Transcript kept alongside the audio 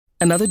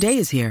Another day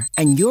is here,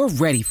 and you're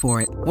ready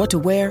for it. What to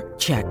wear?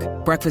 Check.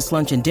 Breakfast,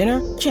 lunch, and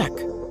dinner? Check.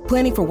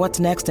 Planning for what's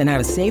next and how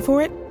to save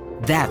for it?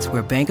 That's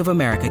where Bank of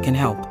America can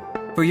help.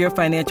 For your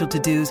financial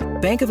to-dos,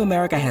 Bank of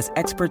America has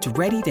experts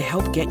ready to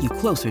help get you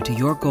closer to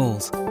your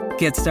goals.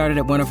 Get started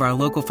at one of our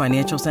local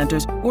financial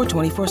centers or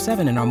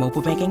 24/7 in our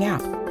mobile banking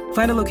app.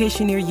 Find a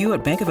location near you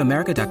at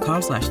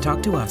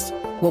bankofamerica.com/talktous.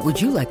 What would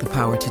you like the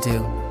power to do?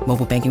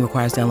 Mobile banking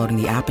requires downloading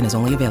the app and is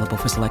only available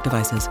for select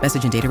devices.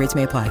 Message and data rates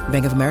may apply.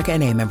 Bank of America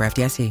N.A., member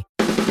FDIC.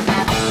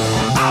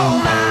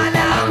 Oh man,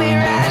 I'm here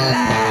at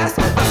last.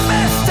 The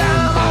best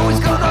time, always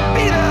gonna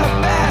be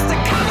the best.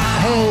 Come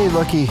on. Hey,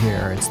 looky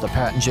here. It's the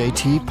Pat and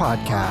JT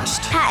podcast.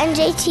 Pat and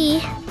JT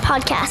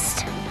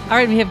podcast. All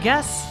right, we have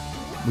guests.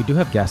 We do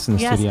have guests in the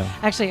studio.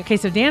 Actually, okay,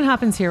 so Dan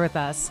Hoppin's here with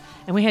us,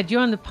 and we had you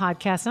on the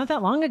podcast not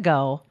that long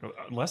ago.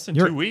 Less than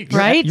 2 weeks.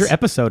 Right? Your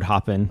episode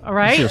hopping. All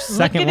right. This is your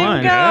second Look at him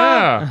one. go.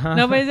 Yeah.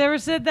 Nobody's ever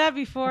said that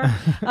before.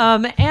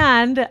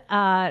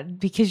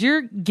 Because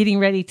you're getting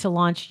ready to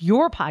launch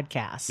your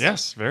podcast.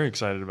 Yes, very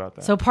excited about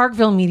that. So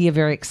Parkville Media,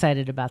 very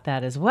excited about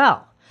that as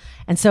well.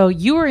 And so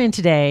you were in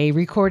today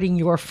recording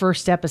your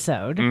first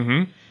episode.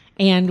 Mm-hmm.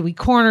 And we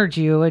cornered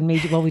you and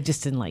made you, well, we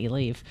just didn't let you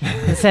leave.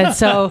 And said,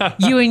 so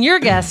you and your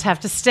guest have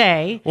to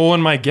stay. Well,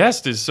 when my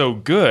guest is so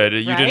good,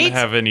 you Right? didn't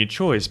have any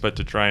choice but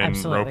to try and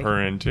Absolutely. rope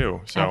her in too.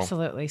 So.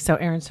 Absolutely. So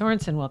Erin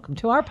Sorensen, welcome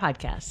to our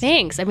podcast.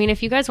 Thanks. I mean,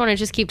 if you guys want to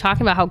just keep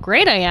talking about how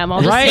great I am,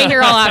 I'll just stay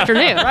here all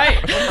afternoon.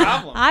 Right. No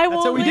problem. I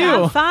won't. what we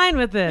do. I'm fine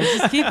with this.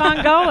 Just keep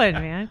on going,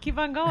 man. Keep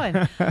on going.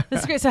 This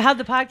is great. So how'd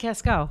the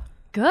podcast go?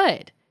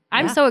 Good.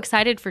 I'm so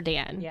excited for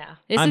Dan. Yeah.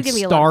 This I'm is going to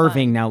be a lot of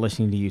starving now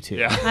listening to you two.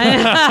 Yeah.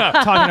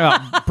 Talking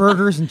about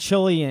burgers and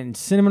chili and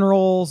cinnamon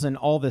rolls and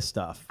all this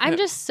stuff. I'm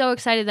just so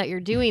excited that you're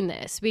doing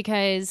this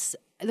because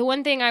the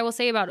one thing I will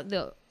say about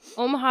the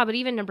Omaha, but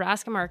even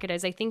Nebraska market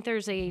is I think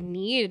there's a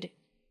need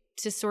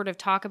to sort of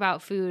talk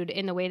about food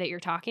in the way that you're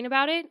talking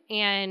about it.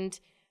 And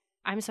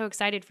I'm so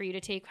excited for you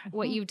to take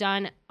what you've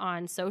done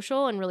on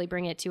social and really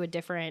bring it to a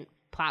different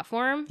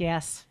platform.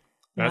 Yes.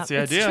 That's the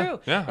it's idea. True.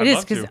 Yeah, it I'd is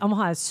love because to.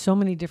 Omaha has so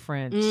many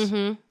different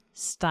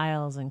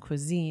styles and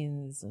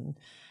cuisines and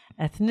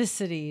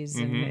ethnicities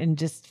and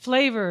just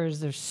flavors.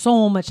 There's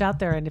so much out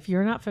there. And if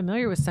you're not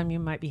familiar with some, you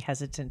might be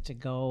hesitant to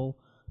go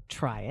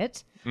try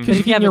it. Because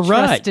if you have a You're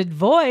right. trusted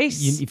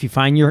voice. If you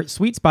find your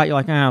sweet spot, you're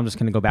like, I'm just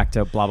going to go back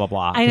to blah, blah,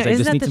 blah. I know, 'cause isn't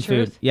just that need the some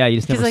truth? food. Yeah, you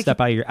just 'Cause never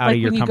step out of your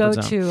comfort when you go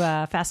zone. to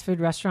a fast food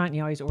restaurant, and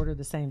you always order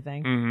the same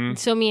thing,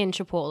 So me and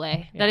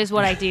Chipotle, that is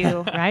what I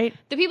do. right?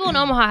 The people in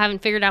Omaha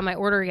haven't figured out my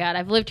order yet.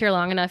 I've lived here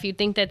long enough. You'd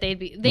think that they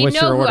What's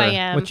know your who order? I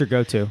am. What's your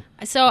go-to?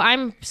 So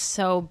I'm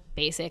so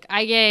basic.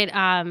 I get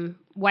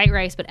white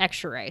rice, but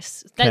extra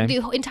rice. Okay.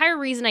 The entire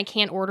reason I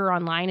can't order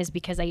online is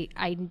because I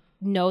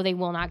know they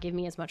will not give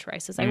me as much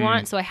rice as I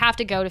want. So I have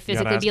to go to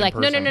physically ask be in like,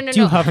 no. person. Do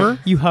you hover?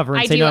 You hover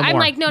and I say do. no I'm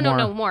more. like,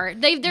 no, more.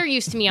 They're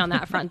used to me on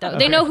that front, though.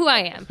 They know who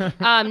I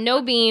am.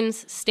 No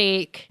beans,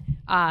 steak.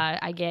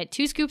 I get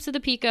 2 scoops of the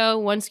pico,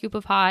 1 scoop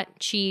of hot,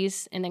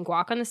 cheese, and then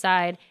guac on the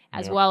side,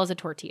 as well as a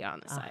tortilla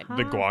on the side.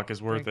 The guac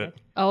is worth it.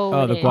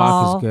 Oh, the it guac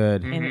All is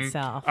good. in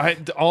itself.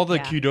 All the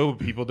Qdoba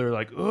people, they're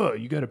like, "Oh,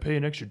 you got to pay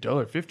an extra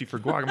 $1.50 for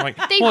guac." I'm like,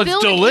 They "Well, it's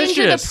build it into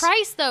delicious." the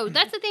price, though.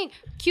 That's the thing.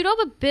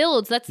 Qdoba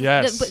builds.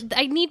 Yes. But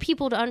I need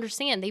people to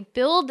understand. They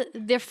build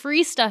the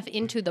free stuff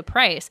into the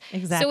price. So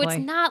Exactly. it's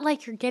not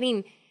like you're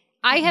getting.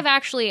 I have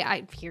actually.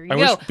 Here you I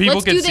go. wish people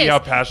Let's could do see this. how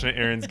passionate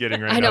Erin's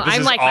getting right I know. now. This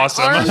I'm is like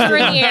awesome. my arms are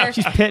in the air.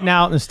 She's pitting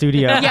out in the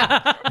studio.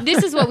 Yeah,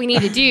 this is what we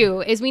need to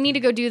do. Is we need to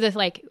go do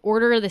the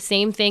order the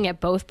same thing at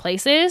both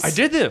places. I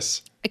did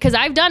this. Because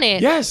I've done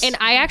it. Yes. And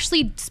I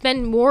actually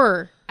spend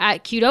more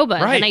at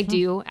Qdoba Right. than I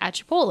do at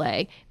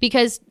Chipotle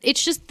because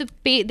it's just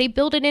they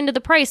build it into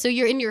the price. So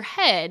you're in your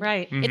head.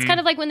 Right. It's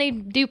kind of like when they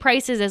do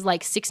prices as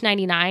like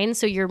 $6.99.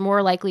 So you're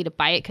more likely to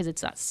buy it because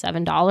it's not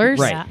 $7.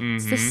 Right. Yeah.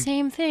 It's the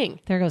same thing.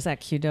 There goes that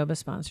Qdoba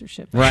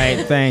sponsorship.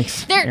 Right,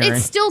 thanks. Erin.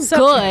 It's still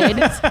good.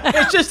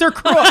 It's just they're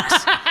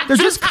crooks. They're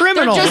just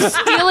criminals. They're just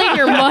stealing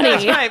your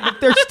money. Right, but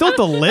they're still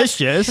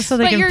delicious. So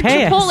they But can your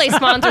pay Chipotle us.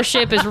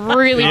 sponsorship is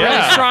really, really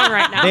Yeah. strong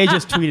right now. They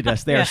just tweeted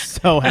us. They are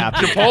so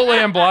happy. Chipotle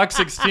and Block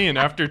 16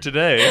 after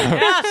today.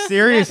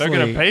 Seriously. They're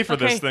going to pay for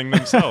this thing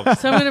themselves.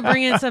 So I'm going to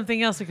bring in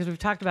something else because we've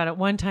talked about it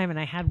one time and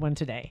I had one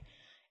today.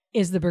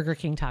 Is the Burger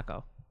King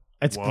taco.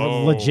 It's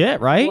Whoa. legit,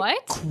 right?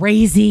 What?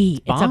 Crazy.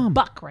 It's a Bomb.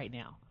 buck right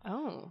now.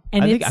 Oh.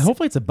 And I think it's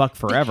hopefully it's a buck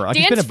forever. Like,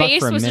 it's been Dan's a buck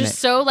face for a was minute. just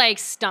so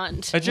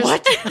stunned.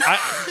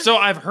 So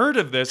I've heard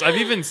of this. I've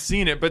even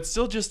seen it, but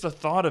still just the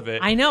thought of it.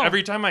 I know.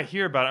 Every time I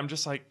hear about it, I'm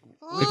just like,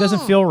 It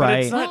doesn't feel but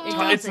right. it's not,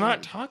 It it's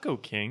not doesn't. Taco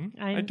King.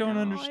 I don't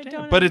know, understand. I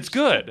don't But it's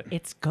good.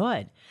 It's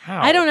good.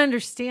 How? I don't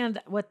understand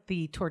what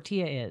the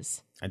tortilla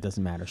is. It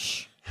doesn't matter.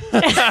 Shh.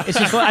 It's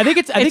just. I think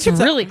it's. I It's think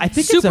it's really I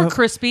think super it's a,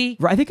 crispy.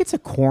 I think it's a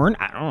corn.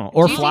 I don't know,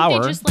 or Do you flour.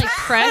 think they just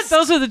press?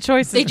 Those are the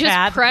choices. They just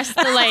Pat. pressed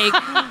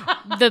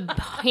the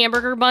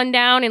hamburger bun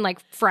down and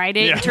fried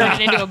it and turned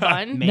it into a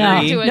bun.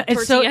 No, Into a no,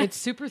 it's so tortilla. it's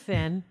super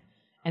thin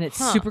and it's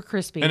super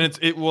crispy. And it's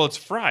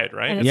fried,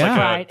 right? And It's it's like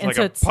fried. It's And like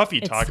so a it's- puffy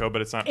it's- taco,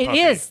 but it's not It puffy.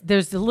 is.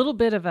 There's a little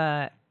bit of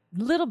a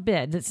little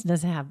bit. This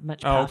doesn't have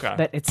much puff, okay.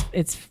 but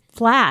it's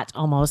flat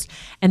almost,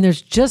 and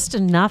there's just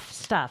enough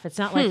stuff. It's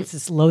not like it's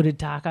this loaded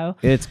taco.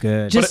 It's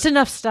good. Just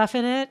enough stuff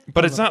in it.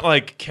 But it's not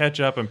like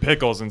ketchup and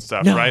pickles and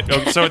stuff, right?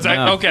 So it's like,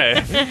 No.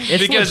 okay.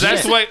 Because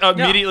that's what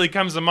immediately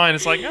comes to mind.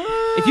 It's like,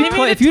 if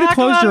you'd taco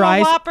closed out your of a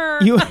eyes, Whopper.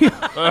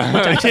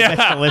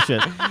 that's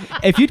delicious.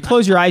 If you'd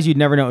close your eyes, you'd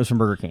never know it was from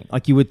Burger King.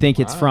 Like you would think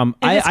it's from.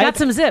 And it's got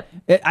some zip.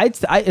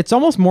 It's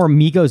almost more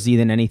Migos-y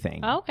than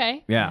anything.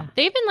 Okay. Yeah.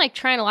 They've been like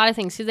trying a lot of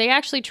things. So they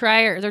actually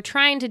they're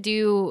trying to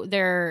do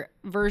their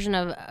version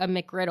of a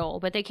McGriddle,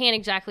 but they can't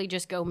exactly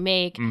just go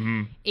make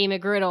a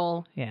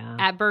McGriddle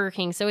at Burger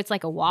King. So it's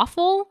like a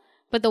waffle,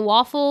 but the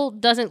waffle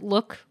doesn't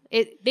look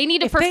they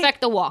need to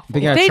perfect the waffle. They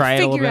If gotta they try it a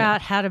little figure bit.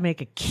 out how to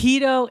make a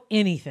keto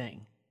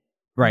anything,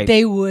 Right.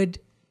 they would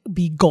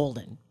be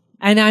golden.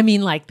 And I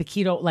mean like the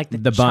keto, like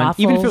the bun,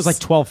 even if it was like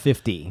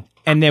 $12.50,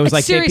 and there was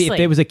like Seriously. if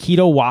it was a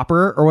keto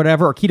Whopper or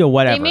whatever, or keto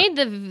whatever. They made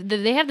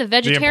they have the the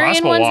vegetarian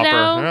Impossible ones Whopper.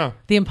 now. Yeah.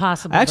 the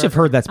Impossible. I actually have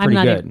Burger. heard that's I'm pretty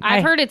not good. even-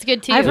 I've heard it's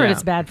good too. I've heard Yeah.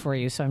 it's bad for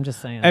you, so I'm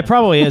just saying. It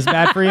probably is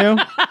bad for you,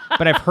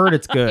 but I've heard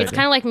it's good. It's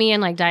kind of like me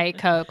and like Diet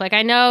Coke. Like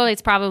I know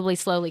it's probably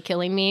slowly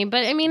killing me,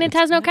 but I mean it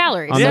has no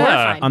calories. on, So the, we're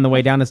Yeah. fine. on the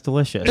way down, it's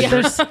delicious.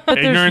 But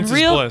Ignorance there's is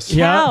real bliss.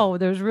 cow.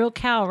 There's real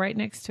cow right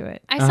next to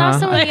it. I saw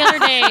someone the other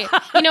day.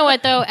 You know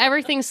what though?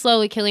 Everything's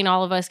slowly killing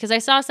all of us because I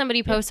saw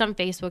somebody post on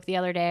Facebook the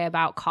other day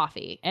about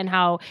coffee and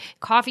how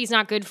coffee's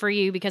not good for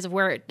you because of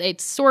where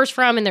it's sourced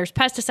from and there's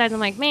pesticides. I'm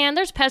like, man,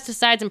 there's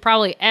pesticides in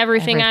probably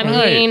everything I'm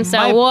Everything. eating.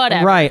 So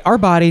whatever. Right. Our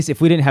bodies,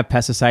 if we didn't have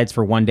pesticides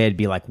for one day, it'd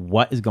be like,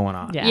 what is going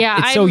on? Yeah. Yeah,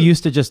 It's so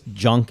used to just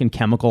junk and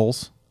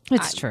chemicals.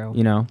 It's true.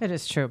 You know? It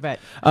is true. But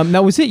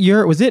Now, was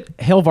it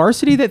Hail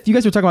Varsity that you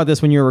guys were talking about this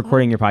when you were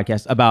recording your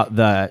podcast about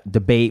the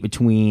debate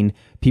between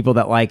people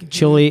that like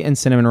chili and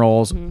cinnamon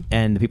rolls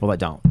and the people that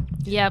don't?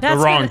 Yeah.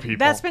 that's wrong been, people.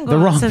 That's been The going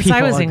on wrong since I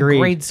people, was in agreed.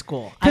 grade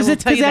school. Because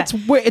that's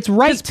where it's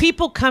right. Because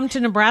people come to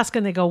Nebraska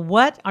and they go,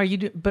 "What are you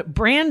doing?" But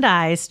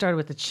Brandeis started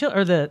with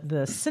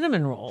the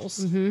cinnamon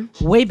rolls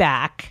way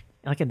back,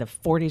 like in the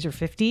 40s or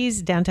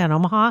 50s, downtown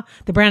Omaha,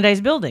 the Brandeis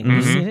building.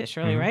 You've seen it,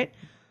 Shirley, right?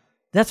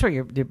 That's where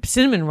your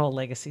cinnamon roll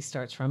legacy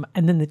starts from,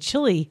 and then the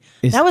chili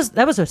that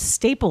was a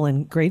staple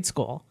in grade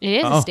school. It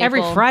is a staple.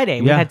 Every Friday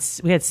Yeah.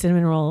 we had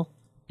cinnamon roll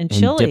and And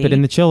chili. dip it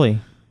in the chili.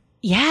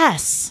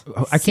 Yes.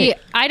 I See, can't.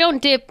 I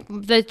don't dip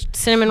the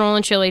cinnamon roll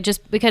in chili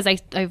just because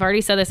I've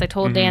already said this. I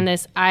told Dan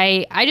this.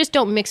 I just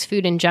don't mix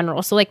food in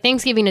general. So like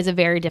Thanksgiving is a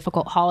very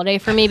difficult holiday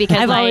for me because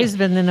I've like, always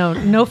been the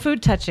no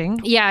food touching.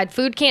 yeah,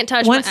 food can't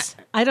touch. Once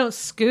I don't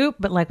scoop,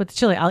 but like with the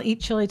chili, I'll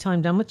eat chili till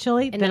I'm done with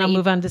chili. Then then I'll I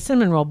move on to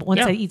cinnamon roll. But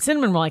once I eat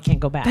cinnamon roll, I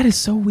can't go back. That is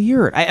so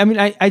weird. I mean,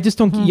 I just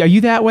don't. Are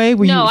you that way?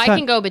 Were no, you, I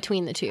can go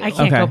between the two. I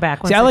can't go back.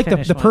 See, Once I like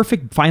finish the one.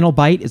 perfect final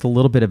bite is a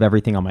little bit of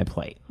everything on my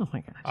plate. Oh my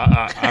gosh.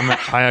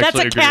 I That's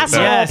actually a agree with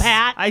casserole, that.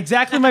 Pat.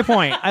 Exactly my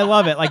point. I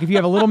love it. Like if you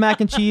have a little mac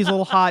and cheese, a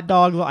little hot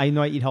dog. I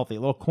know I eat healthy. A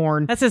little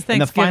corn. That's his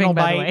and the Thanksgiving, final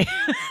by the bite.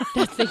 way.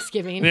 That's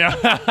Thanksgiving. Yeah.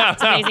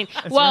 It's amazing.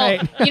 Well,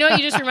 right. you know what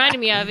you just reminded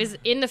me of is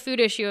in the food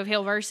issue of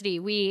Hail Varsity,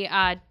 we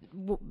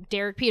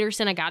Derek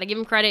Peterson, I got to give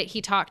him credit.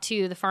 He talked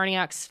to the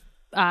Farniaks,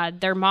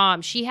 their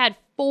mom. She had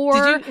 4.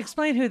 Did you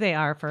explain who they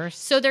are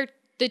first? So they're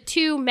the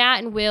two,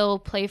 Matt and Will,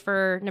 play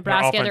for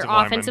Nebraska. They're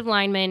offensive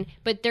linemen,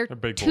 but they're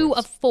big 2 boys.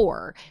 of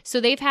 4. So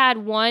they've had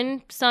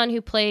one son who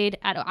played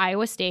at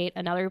Iowa State,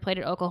 another who played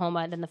at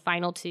Oklahoma, and then the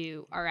final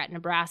 2 are at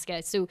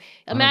Nebraska. So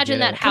imagine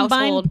get that it.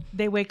 household. Combined,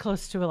 they weigh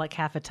close to like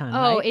half a ton.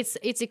 Oh, right?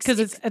 it's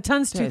because a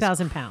ton's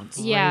 2,000 pounds.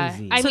 yeah.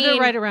 crazy. I so mean,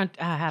 they're right around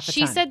half a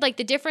she ton. said like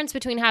the difference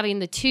between having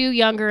the 2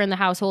 younger in the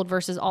household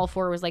versus all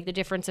 4 was like the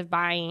difference of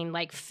buying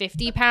like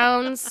 50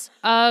 pounds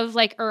of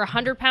like or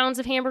 100 pounds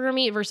of hamburger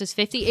meat versus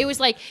 50. It was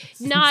like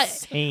not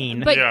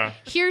Insane. but Yeah.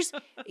 here's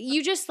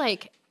you just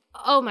like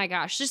oh my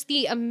gosh, just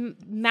the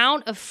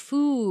amount of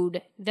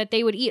food that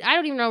they would eat. I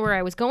don't even know where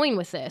I was going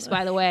with this,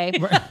 by the way.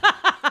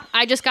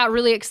 I just got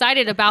really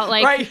excited about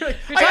like Right. I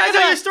gotta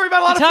tell you a story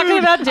about a lot of talking food.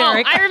 about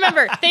Derek. Oh, I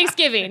remember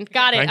Thanksgiving.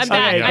 Got it. I'm back.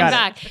 Thanksgiving. I'm Got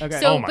back. it. Okay.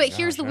 So, Oh my but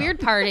here's gosh, the weird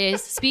part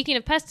is, speaking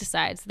of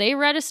pesticides, they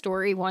read a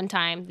story one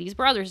time, these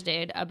brothers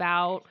did,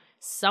 about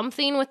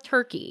something with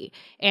turkey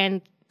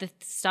and the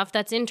stuff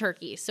that's in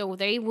turkey. So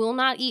they will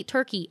not eat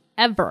turkey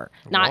ever.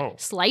 Not Whoa.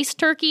 sliced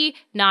turkey,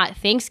 not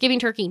Thanksgiving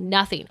turkey,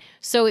 nothing.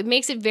 So it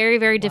makes it very,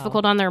 very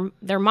difficult on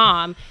their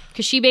mom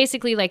because she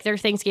basically like their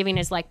Thanksgiving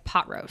is like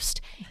pot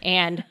roast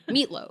and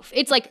meatloaf.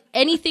 It's like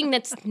anything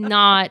that's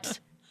not.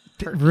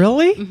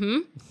 Really? Mm-hmm.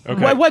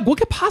 Okay. What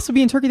could possibly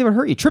be in turkey that would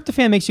hurt you?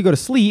 Tryptophan makes you go to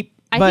sleep.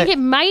 I but think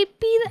it might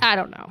be. I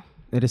don't know.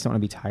 they just don't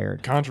want to be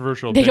tired.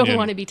 Controversial They opinion. don't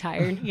want to be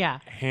tired. yeah.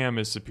 Ham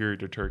is superior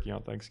to turkey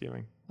on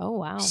Thanksgiving. Oh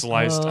wow.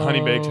 Sliced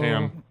honey baked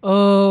ham.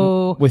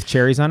 Oh. With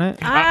cherries on it?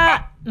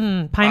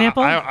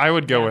 Pineapple? I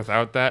would go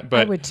without that,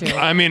 but would too.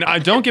 I mean,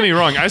 don't get me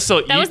wrong. I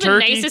still That eat was the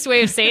turkey. nicest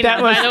way of saying that,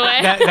 by the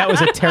way. that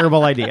was a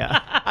terrible idea.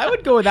 I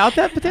would go without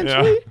that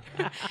potentially.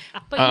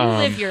 But you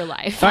live your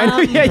life. I know,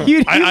 yeah,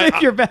 you I-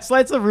 live your best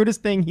life. That's the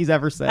rudest thing he's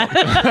ever said.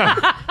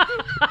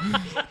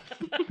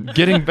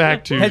 Getting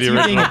back to That's the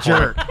you being original a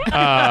jerk. point.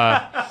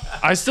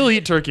 I still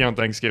eat turkey on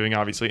Thanksgiving,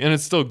 obviously, and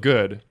it's still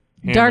good.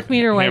 Ham- Dark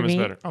meat or white ham is meat?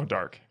 better. Oh,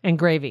 dark. And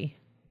gravy.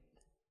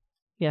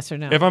 Yes or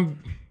no? If I'm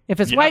If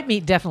it's white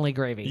meat, definitely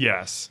gravy.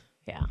 Yes.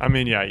 Yeah. I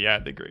mean, yeah,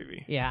 the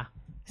gravy. Yeah.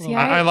 See,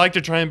 I like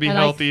to try and be I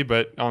like- healthy,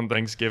 but on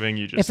Thanksgiving,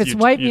 you just If it's you-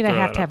 white you meat, I throw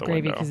have that to out have the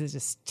gravy window. because it's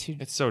just too.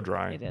 It's so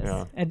dry. It is.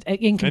 Yeah. In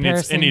It needs,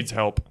 comparison, it needs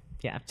help.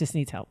 Yeah, just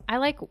needs help. I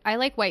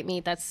like white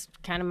meat. That's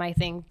kind of my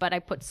thing, but I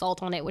put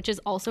salt on it, which is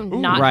also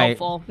not Right.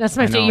 helpful. That's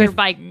my I know. So you're favorite.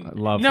 like, I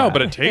love No, that.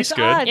 but it tastes It's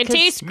good. odd. it 'cause-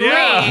 tastes great.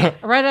 Yeah.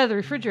 Right out of the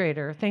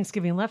refrigerator,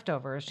 Thanksgiving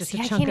leftovers. Just See,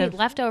 a I chunk can't of eat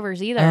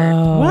leftovers either.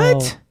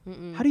 What?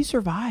 How do you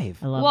survive?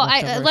 I love Well,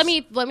 leftovers. let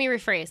me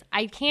rephrase.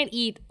 I can't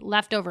eat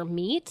leftover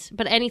meat,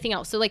 but anything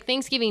else. So like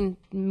Thanksgiving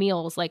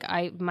meals, like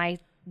my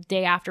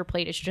day after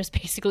plate is just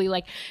basically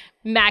like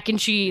mac and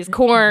cheese,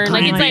 corn,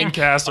 like Green it's bean like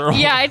casserole.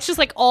 yeah, it's just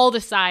like all the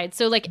sides.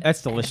 So like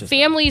That's delicious.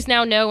 families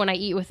now know when I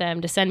eat with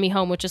them to send me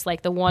home with just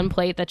like the one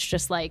plate that's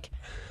just like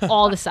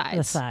all the sides.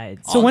 the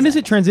sides. So when does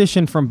it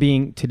transition from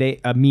being today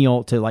a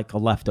meal to like a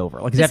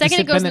leftover? Like, does The have to second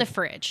sit it goes in the- the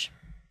fridge.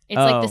 It's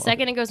like the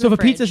second it goes So in if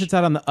the a pizza fridge. sits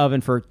out on the oven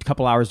for a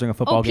couple hours during a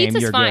football Oh, game,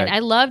 pizza's you're fine. good. I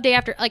love day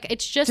after. Like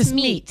it's just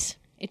meat.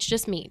 It's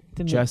just meat.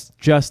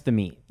 Just the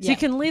meat So you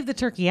can leave the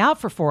turkey out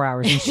for 4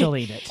 hours and she'll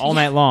eat it. all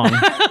night long.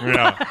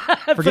 Yeah.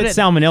 Forget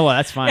salmonella.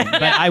 That's fine.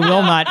 But I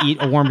will not eat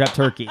a warmed up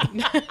turkey.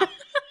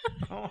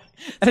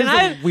 That is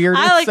And the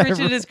weirdest. I like ever.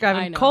 Richard I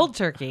describing know. cold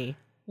turkey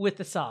with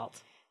the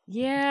salt.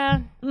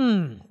 Yeah,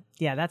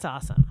 Yeah, that's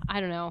awesome. I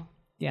don't know.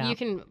 Yeah.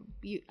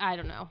 I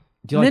don't know.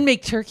 Do you And like then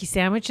make turkey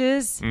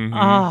sandwiches. Mm-hmm.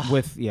 Oh,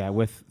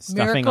 with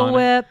stuffing Miracle on it?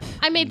 Whip.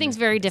 I made things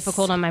very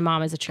difficult on my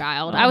mom as a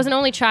child. I was an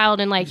only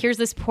child, and like here's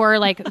this poor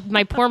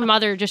my poor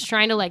mother just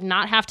trying to like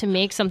not have to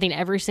make something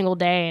every single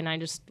day, and I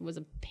just was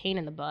a pain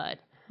in the butt.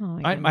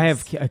 I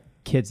have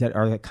kids that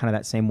are kind of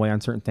that same way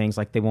on certain things.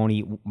 Like they won't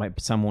eat. My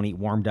son won't eat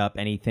warmed up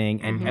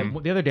anything. And,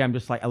 and the other day, I'm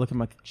just like, I look at him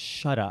like,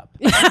 shut up.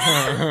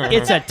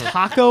 It's a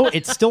taco.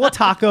 It's still a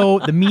taco.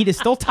 The meat is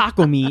still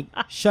taco meat.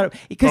 Shut up.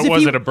 Because But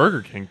was it a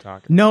Burger King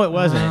taco? No, it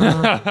wasn't.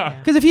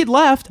 Because if he had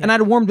left and I'd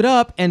have warmed it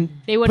up and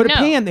They put wouldn't a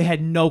know. pan, they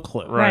had no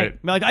clue. Right.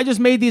 Like, I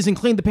just made these and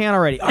cleaned the pan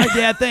already. All right,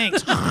 Dad,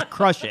 thanks.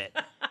 Crush it.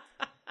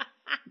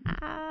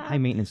 High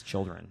maintenance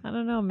children. I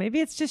don't know. Maybe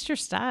it's just your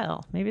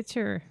style. Maybe it's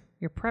your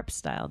prep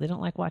style. They don't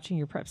like watching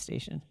your prep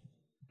station.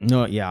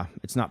 No, yeah,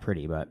 it's not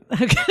pretty, but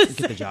get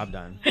the job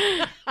done.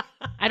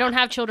 I don't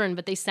have children,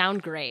 but they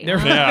sound great.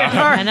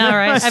 Yeah. I know,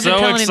 right? I've been So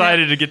telling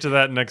excited to get to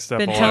that next step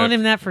Been of telling life.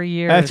 him that for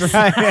years. That's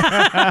right.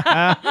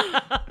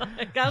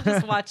 I'll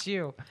just watch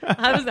you.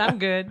 I'm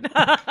good.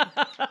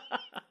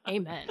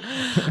 Amen.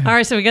 All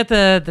right, so we got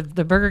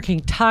the Burger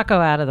King taco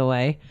out of the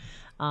way,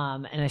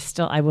 and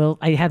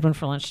I had one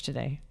for lunch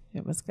today.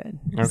 It was good.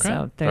 Okay,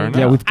 So there fair you enough. go.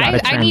 Yeah, we've got to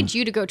I try. need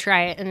you to go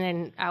try it, and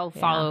then I'll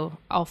follow.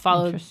 I'll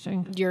follow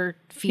Interesting. your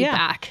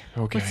feedback.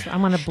 Okay.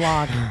 I'm on a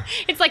blog.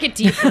 It's like a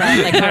deep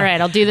breath. Like, all right,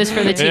 I'll do this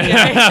for the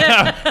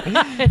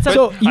team.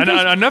 So you I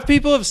know, guys- enough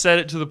people have said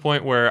it to the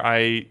point where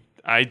I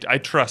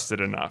trust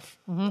it enough.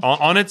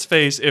 On its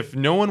face, if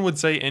no one would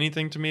say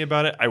anything to me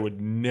about it, I would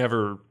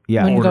never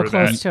Yeah. Wouldn't order go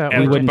close that. to it.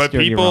 ever. We wouldn't but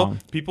steer you wrong.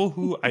 people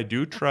who I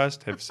do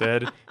trust have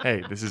said,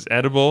 "Hey, this is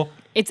edible.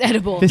 It's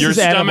edible. This Your is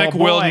edible,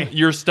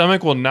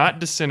 stomach will not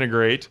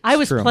disintegrate." I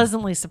was true.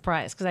 pleasantly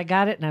surprised because I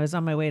got it and I was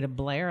on my way to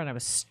Blair and I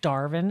was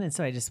starving, and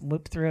so I just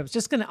whipped through. I was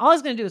just all I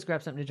was gonna do was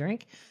grab something to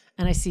drink,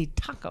 and I see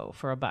taco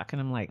for $1,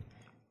 and I'm like,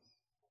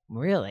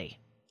 really?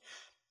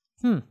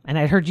 And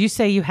I heard you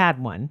say you had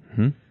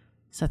one.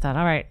 So I thought,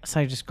 all right. So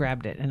I just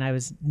grabbed it, and I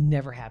was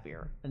never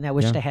happier. And I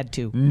wished I had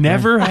two.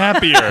 Never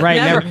happier. Right,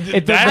 Never. never.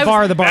 If the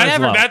bar is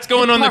low. That's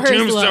going on the bar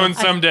is low. tombstone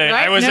someday.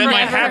 Right? I was Never at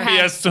my ever had.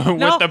 happiest with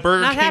No, the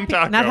Burger not King happy,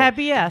 taco. not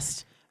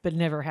happiest, but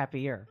never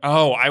happier.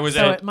 Oh, I was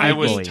So at. it might I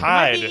was be- equally.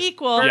 tied. Might be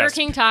equal. Burger Yes.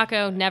 King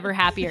taco, never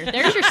happier.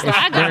 There's your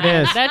tagline. There it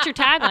is. That's your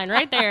tagline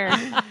right there.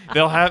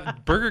 They'll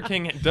have Burger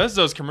King does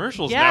those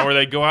commercials Yeah. now where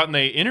they go out and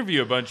they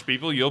interview a bunch of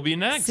people. You'll be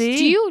next. See?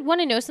 Do you want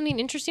to know something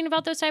interesting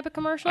about those type of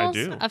commercials? I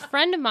do. A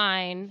friend of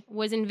mine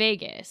was in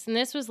Vegas, and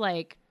this was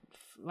like,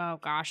 oh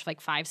gosh,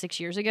 like 5-6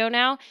 years ago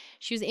now.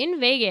 She was in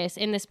Vegas,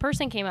 and this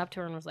person came up to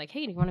her and was like,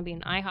 "Hey, do you want to be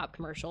an IHOP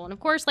commercial?" And of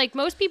course, like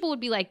most people would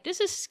be like, "This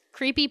is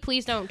creepy.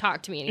 Please don't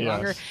talk to me any Yes.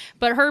 longer."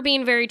 But her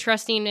being very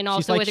trusting and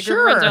also like, with a group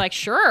of friends, "Sure." they're like,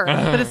 "Sure."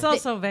 But it's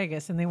also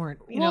Vegas, and they weren't.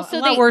 Well, so a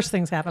lot they- worse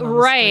things happen. On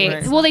Right. The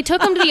street. Well, they took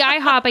them to the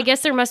IHOP. I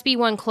guess there must be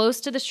one close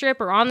to the strip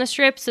or on the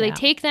strip. So they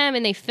take them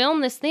and they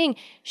film this thing.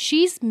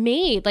 She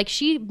made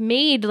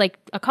like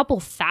a couple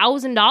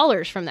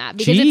 $1,000s from that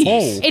because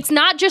Jeez. it's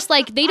not just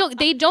like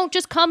they don't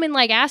just come and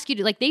like ask you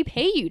to, like, they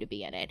pay you to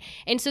be in it.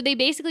 And so they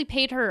basically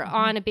paid her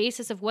on a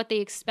basis of what they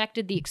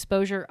expected the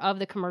exposure of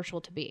the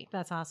commercial to be.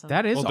 That's awesome.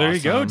 That is Well, there you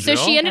go, awesome. So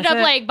Jill. she ended That's up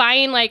it. like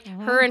buying like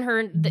her and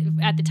her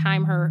at the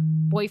time her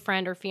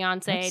boyfriend or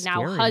fiance, That's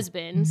now scary.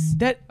 husbands.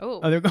 That. Oh.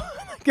 Oh, they're going.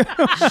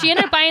 She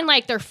ended up buying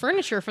like their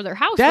furniture for their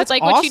house. That's That's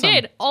like what she awesome.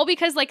 did. All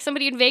because like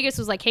somebody in Vegas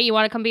was like, "Hey, you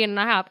want to come be in an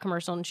IHOP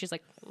commercial?" And she's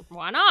like,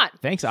 "Why not?"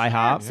 Thanks,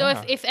 IHOP. So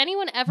if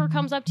anyone ever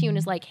comes up to you and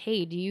is like,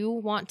 "Hey, do you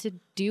want to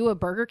do a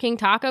Burger King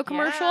taco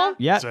commercial?"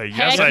 yeah. Say Hell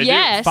Yes, I do.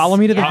 yes. Follow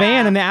me to the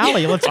van in the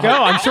alley. Let's go.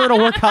 I'm sure it'll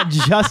work out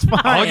just fine.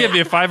 I'll give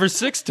you 5 or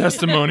 6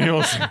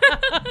 testimonials.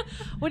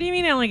 What do you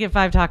mean I only get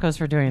 5 tacos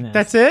for doing this?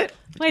 That's it?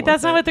 Wait,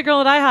 that's not what the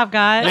girl at IHOP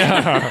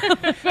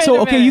got. So,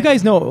 okay, you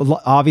guys know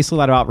obviously a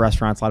lot about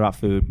restaurants, a lot about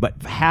food,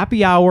 but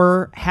happy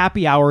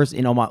hours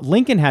in Omaha.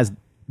 Lincoln has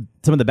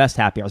some of the best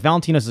happy hours.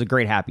 Valentino's is a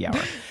great happy hour.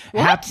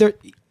 What?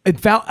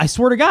 I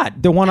swear to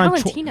God, the one on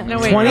Valentino's. No,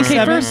 wait.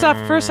 27.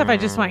 Okay, first off, I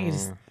just want you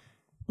to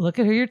look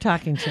at who you're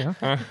talking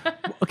to.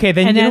 Okay,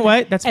 then you know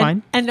what? That's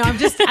fine. And no, I'm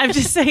just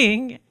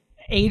saying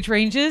age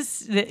ranges,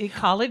 the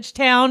college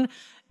town.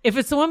 If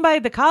it's the one by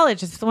the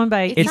college, it's the one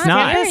by. It's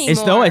not. there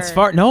It's anymore. It's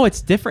far. No,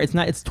 it's different. It's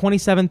not. It's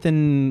 27th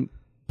and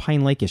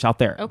Pine Lake-ish out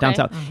there, down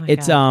south. Oh my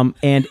It's God.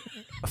 and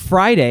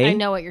Friday. I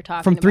know what you're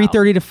talking from about.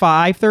 3:30 to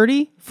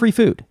 5:30, free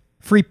food,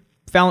 free.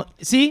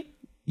 See,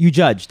 you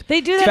judged.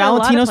 They do that at a lot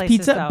of Valentino's places,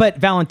 pizza, though. but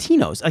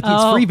Valentino's it's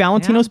Oh, free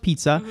Valentino's yeah.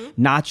 pizza,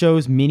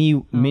 nachos, mini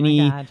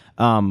God.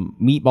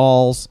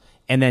 meatballs,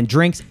 and then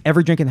drinks.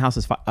 Every drink in the house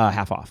is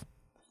half off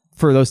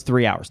for those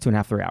 3 hours,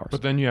 2.5, 3 hours.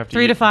 But then you have to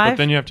 3 to eat, 5? But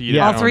then you have to eat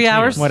Yeah. it All on 3 team.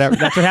 hours? Whatever.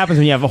 That's what happens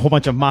when you have a whole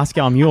bunch of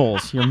Moscow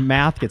mules. Your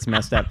math gets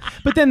messed up.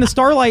 But then the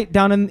Starlight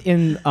down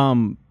in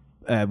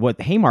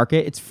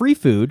Haymarket, it's free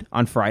food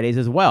on Fridays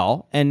as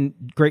well, and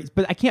great.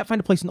 But I can't find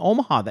a place in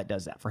Omaha that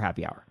does that for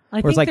happy hour. I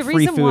where think it's like the free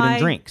reason food why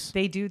and drinks.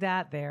 they do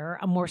that there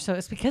more so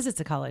is because it's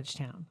a college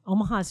town.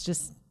 Omaha's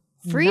just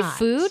Free not.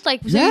 food?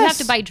 Like, so you Yes. have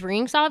to buy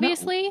drinks,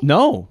 obviously?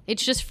 No,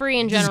 It's just free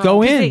in general. just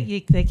go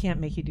in. They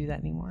can't make you do that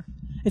anymore.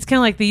 It's kind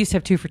of like they used to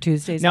have 2 for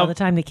Tuesdays Now- all the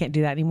time. They can't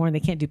do that anymore, and they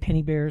can't do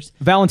penny beers.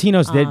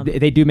 Valentino's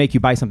they do make you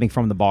buy something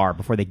from the bar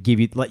before they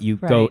let you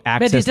go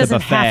access but it doesn't the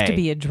buffet. have to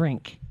be a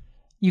drink.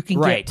 You can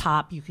Right. get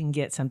pop. You can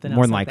get something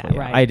More else than like likely.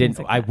 that. Right. I didn't.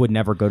 things like I that. would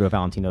never go to a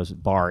Valentino's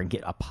bar and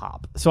get a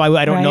pop. So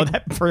I don't know Right.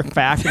 that for a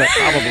fact, but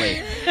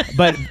probably.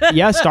 But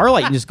yeah,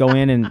 Starlight, you just go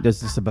in and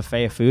there's just a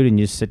buffet of food and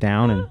you just sit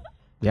down and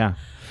yeah.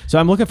 So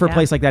I'm looking for a Yeah.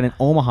 place like that in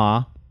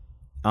Omaha.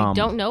 I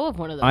don't know of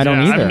one of those. I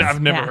don't Yeah, either. I've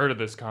never Yeah. heard of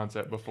this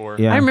concept before.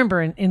 Yeah. I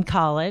remember in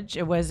college,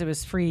 it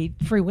was free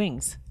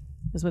wings,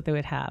 is what they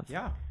would have.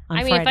 Yeah. on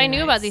I mean, if I Friday knew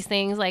nights. about these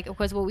things, like,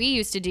 because what we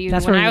used to do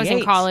That's when where I we was in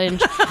ate.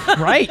 college,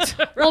 Right.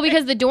 well,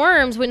 because the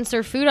dorms wouldn't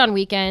serve food on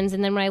weekends,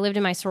 and then when I lived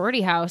in my sorority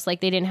house,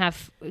 like they didn't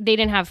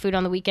have food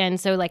on the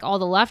weekends, so like all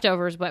the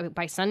leftovers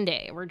by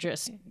Sunday were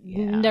just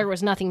there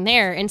was nothing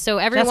there, and so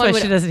everyone That's why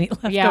would she doesn't eat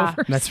leftovers. yeah,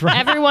 That's right.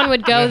 everyone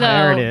would go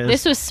There though. it is.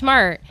 This was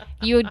smart.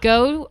 You would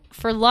go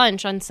for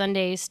lunch on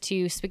Sundays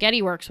to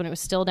Spaghetti Works when it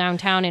was still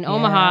downtown in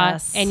Omaha,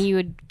 Yes. and you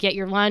would get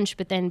your lunch.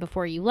 But then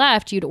before you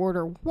left, you'd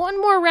order one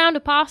more round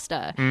of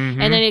pasta, and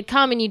then it'd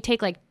come and you'd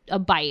take like a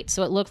bite,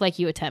 so it looked like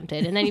you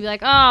attempted, and then you'd be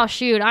like, "Oh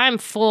shoot, I'm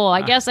full.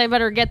 I guess I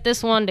better get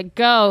this one to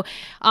go."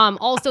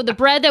 Also, the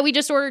bread that we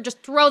just ordered,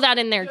 just throw that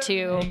in there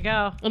too, There you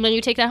go. and then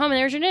you take that home, and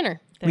there's your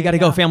dinner. We got to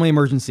go family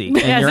emergency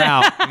and you're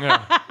out.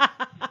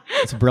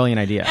 It's a brilliant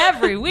idea.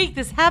 Every week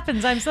this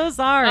happens. I'm so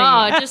sorry.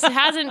 Oh, it just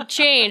hasn't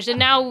changed, and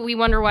now we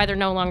wonder why they're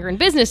no longer in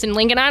business in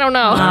Lincoln. I don't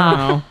know.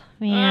 Oh,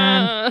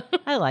 Man,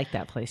 I like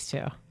that place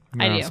too.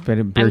 I do. it's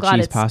better I'm beer glad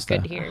cheese it's pasta.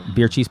 good here.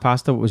 Beer cheese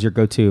pasta. What was your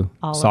go-to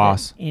All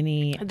sauce? of it.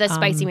 Any The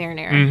spicy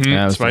marinara.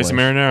 Yeah, it was Spicy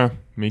delicious. marinara.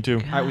 Me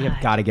too. All right, we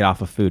have got to get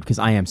off of food because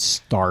I am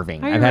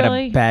starving. Are you I've had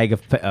really? a bag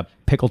of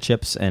pickle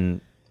chips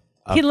and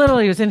He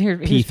literally was in here.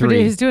 He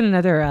P3. was doing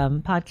another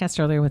podcast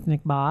earlier with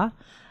Nick Baugh.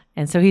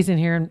 And so he's in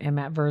here and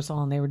Matt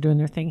Verzel, and they were doing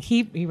their thing.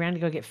 He ran to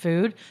go get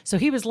food. So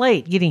he was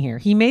late getting here.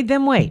 He made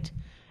them wait.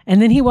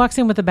 And then he walks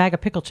in with a bag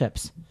of pickle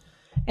chips.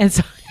 And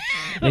so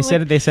they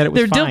said it was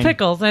they're fine. dill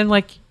pickles. And I'm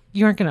like,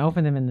 you aren't going to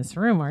open them in this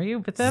room, are you?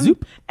 But them.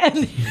 Zoop.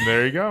 And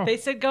There you go. they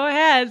said, go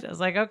ahead. I was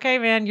like, okay,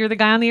 man, you're the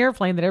guy on the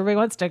airplane that everybody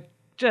wants to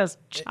just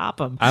chop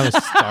them. I was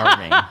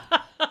starving.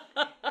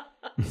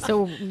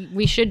 So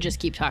we should just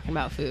keep talking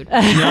about food. No,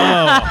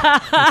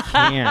 I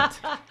can't.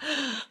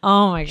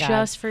 Oh my god!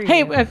 Just for Hey,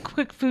 you. a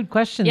quick food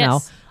question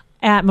Yes.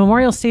 though. At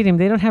Memorial Stadium,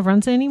 they don't have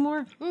runs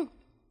anymore.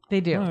 They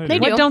do. They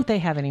What do. don't they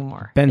have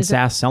anymore? Ben Is it-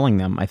 Sass selling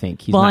them. I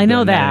think. He's Well, not I know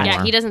doing that. Yeah,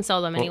 anymore. he doesn't sell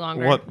them any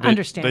longer. What they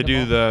Understandable.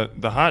 do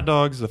the hot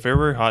dogs, the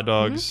Fairbury hot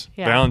dogs,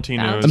 Yeah.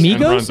 Valentino's,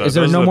 Amigos? and Runza. Is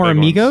there Those no are the more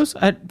big ones.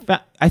 Amigos?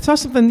 I saw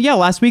something. Yeah,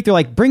 last week they're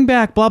like, bring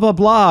back blah blah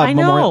blah. I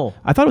know.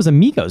 I thought it was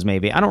Amigos.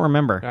 Maybe I don't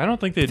remember. I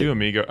don't think they do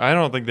Amigo. I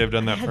don't think they've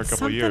done that for a Had couple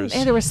something- years.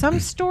 There was some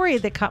story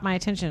that caught my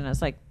attention, and I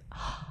was like,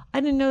 I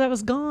didn't know that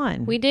was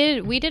gone. We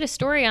did a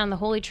story on the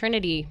Holy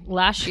Trinity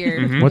last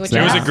year. What's which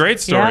that? It was is a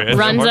great story. Yeah. It's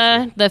a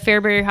Runza, the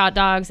Fairbury hot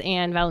dogs,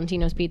 and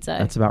Valentino's pizza.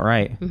 That's about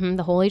right.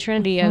 The Holy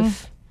Trinity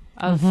of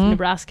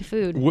Nebraska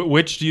food.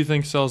 Which do you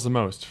think sells the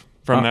most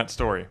from that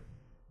story?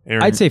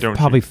 Aaron, I'd say don't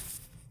probably.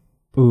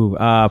 you?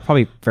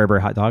 Probably Fairbury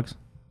hot dogs.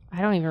 I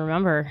don't even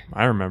remember.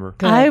 I remember.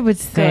 I would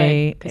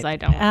say because I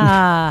don't.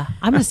 I'm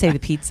going to say the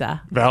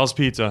pizza. Val's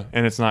Pizza,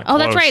 and it's not Oh,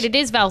 that's close. right. It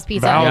is Val's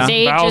Pizza. Val's,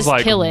 They Val's just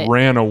like kill it.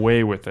 ran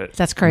away with it.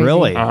 That's crazy.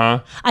 Really?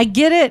 Uh-huh. I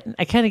get it.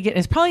 I kind of get it.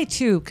 It's probably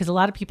two because a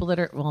lot of people that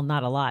are, well,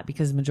 not a lot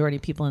because the majority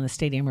of people in the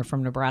stadium are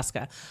from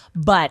Nebraska.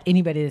 But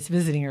anybody that's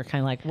visiting are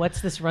kind of like,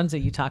 what's this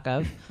runza you talk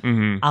of?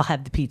 I'll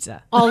have the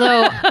pizza.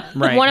 Although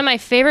Right. one of my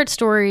favorite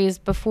stories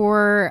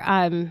before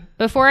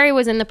I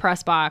was in the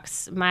press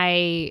box,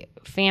 my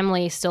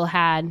family still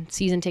had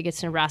season tickets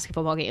to Nebraska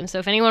football games. So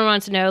if anyone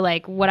wants to know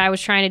like what I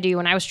was trying to do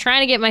when I was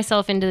trying to get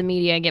myself into the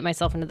media and get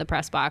myself into the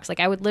press box, like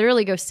I would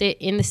literally go sit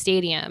in the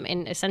stadium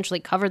and essentially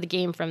cover the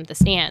game from the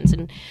stands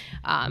and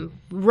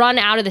run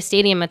out of the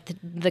stadium at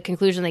the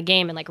conclusion of the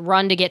game and like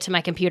run to get to my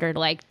computer to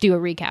like do a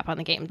recap on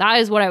the game. That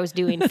is what I was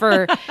doing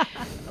for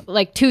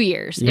like 2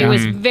 years. It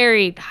was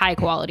very high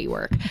quality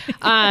work.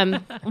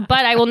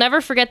 But I will never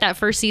forget that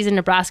first season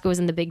Nebraska was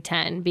in the Big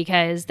Ten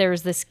because there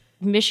was this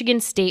Michigan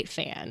State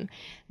fan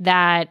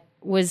that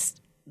was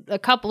a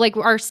couple, like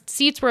our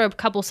seats were a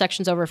couple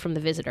sections over from the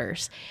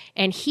visitors,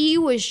 and he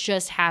was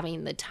just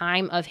having the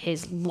time of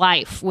his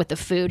life with the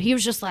food. He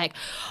was just like,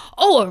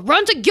 "Oh,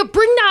 run to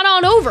bring that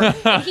on over."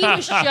 And he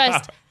was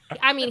just,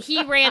 I mean,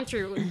 he ran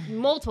through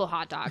multiple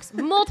hot dogs,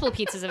 multiple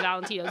pizzas of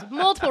Valentino's,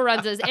 multiple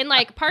runzas, and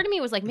like part of me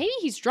was like, maybe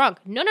he's drunk.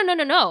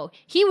 No.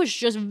 He was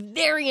just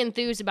very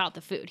enthused about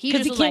the food. He Because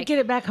just you was can't like, get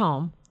it back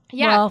home.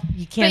 Yeah. Well,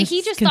 you can't But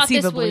he just thought this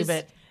conceivably, was-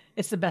 but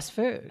it's the best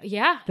food.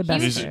 yeah, The he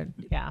best was- food.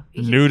 Yeah.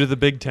 New to the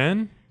Big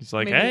Ten. He's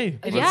like, Maybe-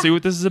 hey, Yeah. let's see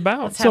what this is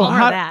about. Let's have So more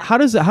of that. how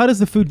does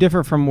the food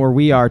differ from where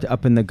we are to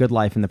up in the Good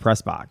Life in the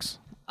press box?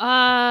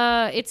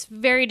 It's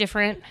very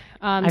different.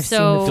 I've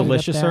so seen the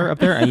food. Deliciouser up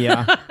there?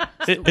 Yeah.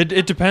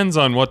 It depends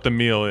on what the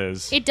meal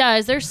is. it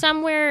does. There's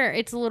somewhere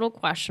it's a little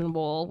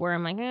questionable where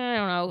I'm like, I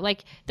don't know.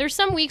 Like there's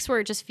some weeks where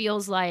it just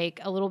feels like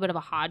a little bit of a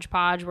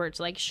hodgepodge where it's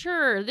like,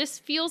 sure, this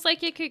feels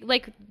like it could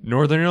like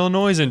Northern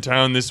Illinois is in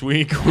town this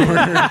week.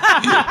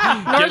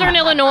 Northern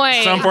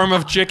Illinois. Some form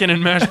of chicken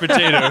and mashed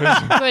potatoes.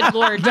 Good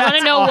Lord. Do you want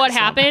to know what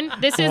happened?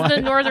 This is the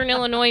Northern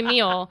Illinois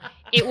meal.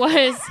 It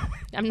was,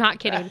 I'm not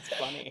kidding.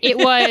 It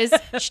was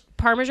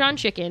Parmesan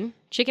chicken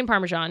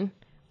Parmesan,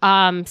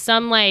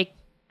 some like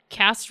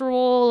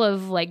casserole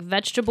of like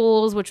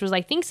vegetables, which was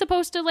I think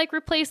supposed to like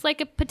replace like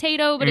a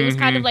potato, but it was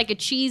kind of like a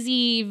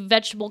cheesy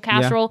vegetable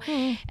casserole.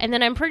 And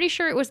then I'm pretty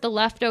sure it was the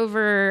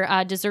leftover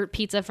dessert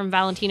pizza from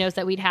Valentino's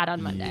that we'd had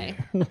on Monday.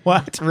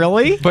 What?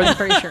 Really? I'm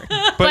pretty sure.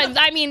 But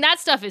I mean, that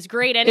stuff is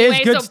great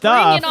anyway. good so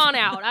stuff. bring it on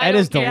out. That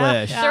is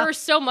delish. There was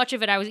so much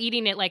of it. I was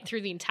eating it like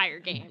through the entire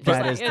game.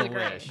 That Just, is like, it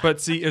was delish. great. But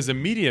see, as a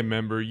media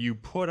member, you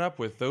put up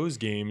with those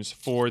games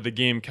for the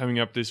game coming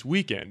up this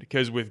weekend.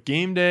 Because with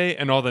game day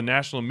and all the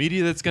national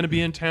media that's going to be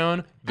in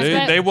town,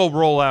 bet- they will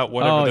roll out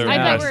whatever Oh, their yeah. I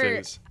bet best we're.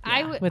 is.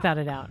 I would. Without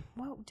a doubt.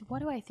 What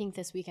do I think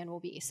this weekend will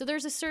be? So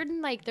there's a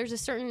certain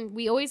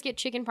we always get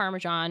chicken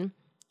parmesan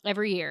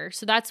every year.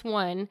 So that's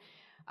one.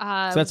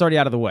 So that's already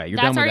out of the way. You're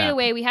done That's with already that. the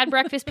way. We had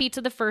breakfast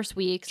pizza the first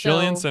week. So,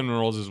 Chili and cinnamon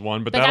rolls is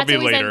one, but But that'll that's be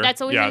always later. that's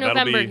always a that'll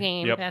November be-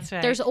 game. Yep. That's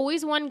right. There's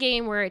always one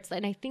game where it's,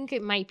 and I think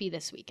it might be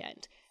this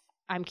weekend.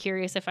 I'm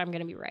curious if I'm going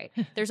to be right.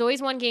 There's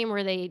always one game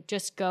where they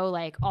just go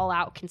like all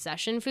out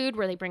concession food,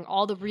 where they bring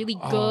all the really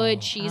good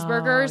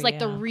cheeseburgers, like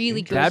the yeah.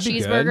 really good That'd be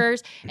good.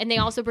 cheeseburgers, and they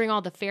also bring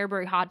all the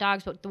Fairbury hot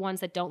dogs, but the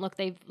ones that don't look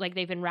they've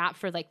been wrapped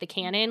for like the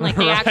cannon, like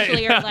they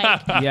actually are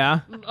like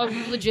Yeah. a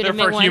They're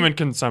legitimate for one. human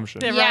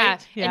consumption. Yeah. Right? And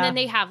Yeah. then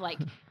they have like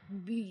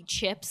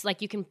chips,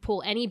 like you can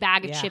pull any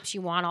bag of Yeah. chips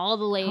you want, all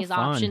the Lay's How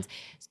fun. options.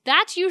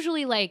 That's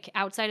usually like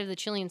outside of the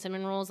chili and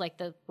cinnamon rolls, like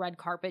the red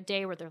carpet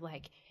day where they're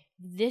like,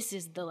 this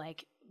is the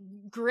like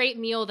great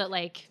meal that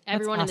like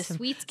everyone in the awesome.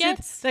 suites See,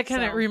 gets. that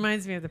kind of So-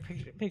 reminds me of the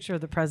picture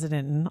of the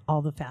president and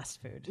all the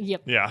fast food.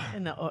 Yep. Yeah.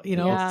 And the, you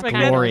know, Yeah, it's like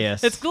kind of.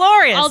 Glorious. It's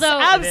glorious. Although-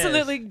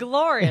 absolutely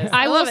glorious.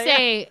 I will love it.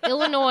 say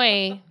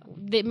Illinois,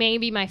 that may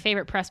be my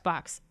favorite press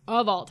box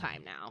of all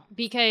time now,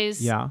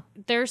 because Yeah.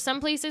 there's some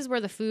places where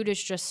the food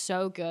is just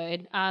so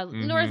good.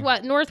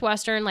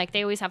 Northwestern, like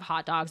they always have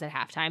hot dogs at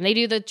halftime. They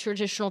do the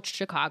traditional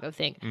Chicago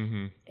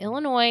thing.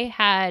 Illinois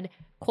had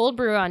cold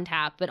brew on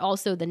tap, but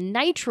also the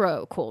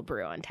nitro cold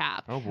brew on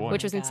tap,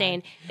 which was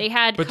insane. They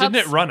had But cups.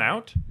 didn't it run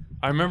out?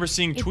 I remember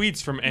seeing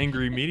tweets from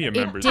angry media It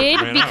members. that did,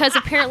 ran out. because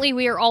apparently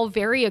we are all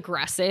very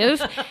aggressive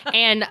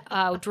and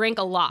drank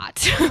a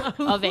lot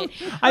of it.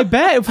 I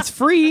bet if it's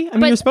free, I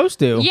mean, But- you're supposed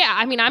to. Yeah,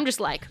 I mean, I'm just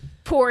like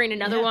pouring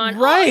another one.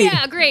 right. Oh,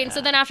 yeah, great. And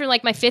so then after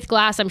like my fifth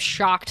glass, I'm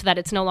shocked that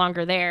it's no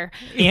longer there.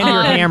 And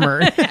you're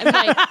hammered. I'm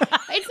like,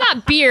 it's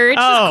not beer,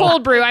 it's Oh. just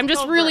cold brew. I'm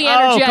just really Oh,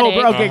 energetic.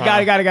 cool. Okay,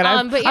 got it. But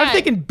I'm yeah.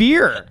 thinking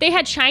beer. They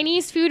had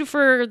Chinese food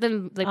for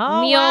the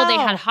Oh, meal. They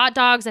wow. had hot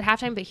dogs at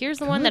halftime. But here's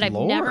the one that I've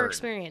never Lord.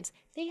 experienced.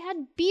 They had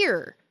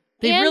beer.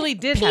 They and really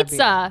did have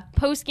pizza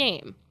post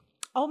game.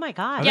 Oh my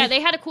God. Yeah, they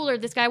had a cooler.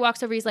 This guy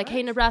walks over. He's like,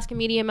 "Hey, Nebraska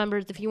media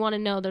members, if you want to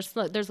know, there's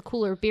a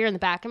cooler of beer in the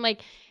back." I'm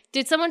like,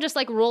 "Did someone just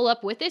like roll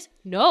up with this?"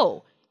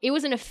 No, it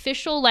was an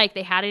official, like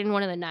they had it in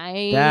one of the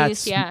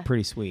nights. That's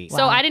pretty sweet.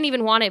 So I didn't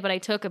even want it, but I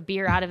took a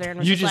beer out of there and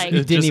was You just just like,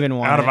 didn't just even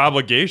want out of it.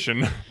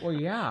 obligation. Well,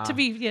 yeah. to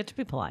be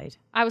polite.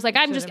 I was like,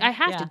 I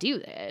have Yeah. to do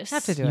this.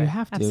 Have to do it. You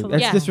have to. Absolutely.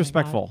 That's Yeah.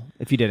 disrespectful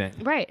if you didn't.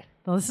 Right.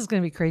 Well, this is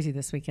going to be crazy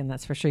this weekend.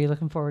 That's for sure. You're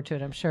looking forward to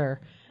it, I'm sure.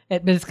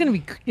 But it's going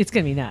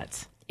to be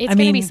nuts. It's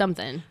going to be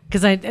something.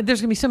 Because there's going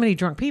to be so many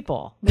drunk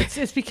people.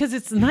 It's because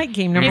it's the night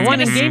game, number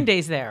one, and game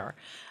day's there.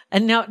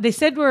 And now they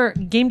said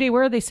game day,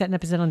 where are they setting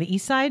up? Is it on the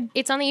east side?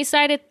 It's on the east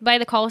side by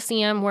the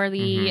Coliseum where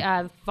the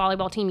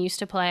volleyball team used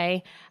to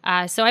play.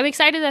 So I'm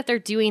excited that they're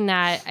doing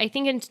that. I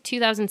think in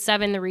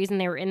 2007, the reason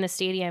they were in the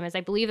stadium is I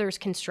believe there was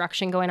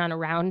construction going on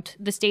around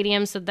the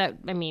stadium. So that,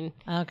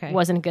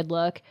 wasn't a good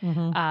look.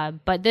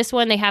 But this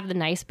one, they have the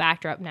nice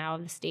backdrop now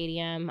of the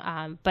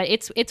stadium. But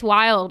it's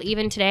wild.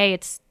 Even today,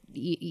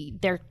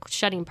 they're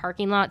shutting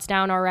parking lots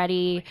down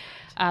already.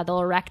 They'll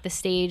erect the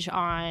stage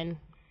on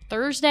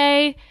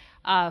Thursday.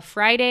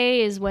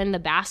 Friday is when the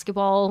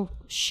basketball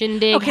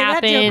shindig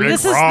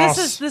happens.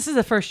 This is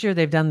the first year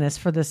they've done this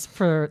for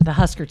the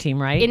Husker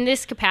team, right? In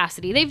this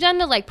capacity, they've done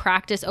the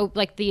practice,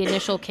 like the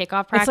initial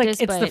kickoff practice.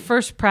 It's the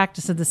first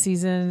practice of the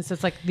season, so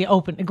it's like the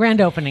grand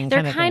opening.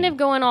 They're kind of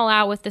going all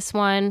out with this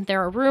one.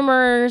 There are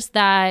rumors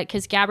that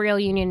because Gabrielle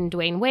Union and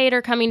Dwayne Wade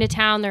are coming to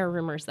town, there are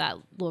rumors that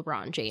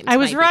LeBron James might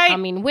be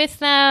coming with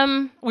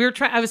them.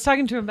 I was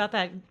talking to him about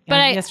that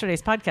on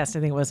yesterday's podcast. I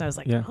think it was. I was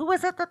like, who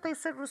was it that they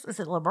said is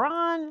it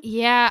LeBron?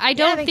 Yeah, I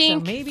don't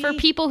think so, maybe. For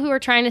people who are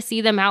trying to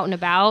see them out and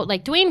about,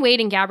 like Dwayne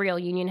Wade and Gabrielle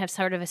Union have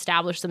sort of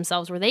established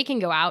themselves where they can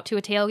go out to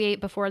a tailgate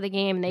before the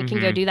game and they can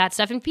go do that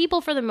stuff. And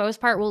people, for the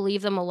most part, will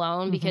leave them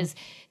alone because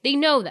they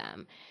know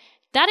them.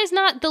 That is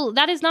not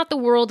the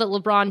world that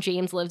LeBron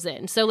James lives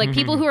in. So like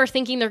people who are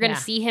thinking they're going to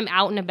see him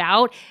out and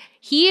about,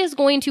 he is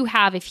going to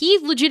have, if he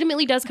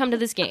legitimately does come to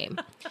this game,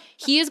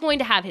 he is going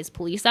to have his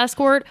police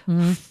escort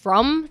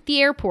from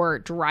the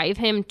airport drive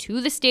him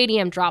to the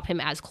stadium, drop him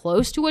as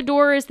close to a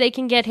door as they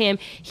can get him.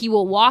 He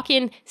will walk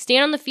in,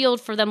 stand on the field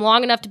for them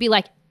long enough to be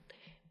like,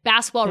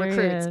 basketball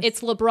recruits,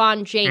 it's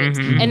LeBron James.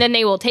 And then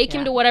they will take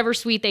him to whatever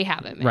suite they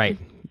have him in. Right.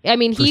 I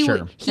mean, he is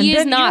not.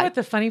 You know what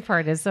the funny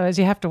part is, though, is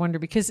you have to wonder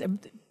because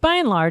by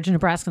and large,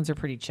 Nebraskans are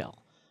pretty chill.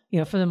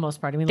 For the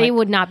most part. I mean, they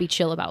would not be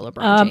chill about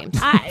LeBron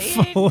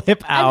James.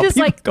 Flip out. I'm just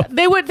like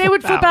they would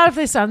flip out if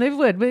they saw him.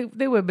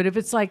 They would. But if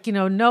it's like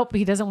nope,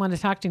 he doesn't want to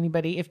talk to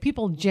anybody. If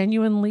people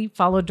genuinely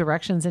followed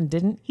directions and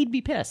didn't, he'd be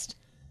pissed.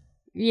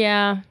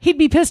 Yeah, he'd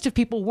be pissed if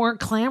people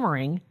weren't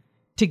clamoring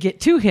to get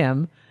to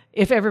him.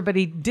 If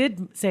everybody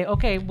did say,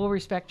 "Okay, we'll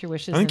respect your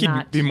wishes," I think and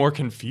he'd be more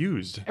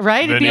confused,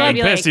 right? Than even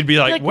pissed. He'd be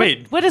like,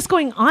 "Wait, what is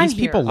going on these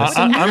here?" People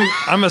listen.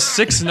 I'm a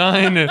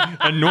 6'9"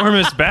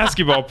 enormous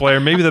basketball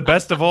player, maybe the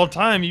best of all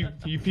time. You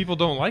people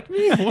don't like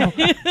me? Well,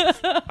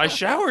 I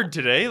showered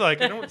today.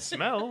 Like I don't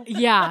smell.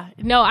 Yeah,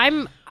 no,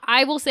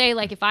 I will say,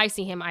 like, if I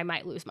see him, I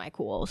might lose my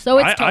cool. So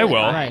it's totally I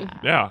will. fine. Right.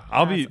 Yeah,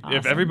 I'll be. Awesome.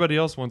 If everybody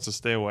else wants to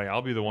stay away,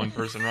 I'll be the one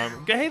person.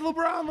 Hey,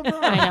 LeBron.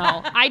 I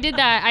know. I did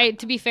that.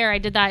 To be fair, I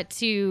did that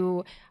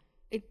to,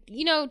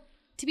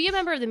 to be a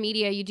member of the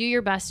media. You do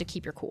your best to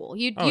keep your cool.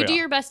 You do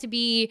your best to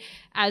be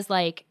as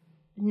like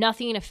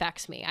nothing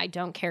affects me. I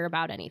don't care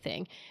about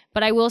anything.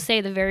 But I will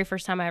say, the very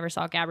first time I ever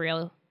saw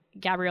Gabrielle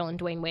and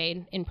Dwayne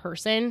Wade in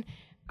person,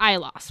 I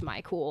lost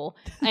my cool.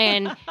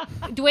 And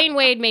Dwayne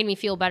Wade made me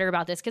feel better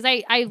about this because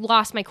I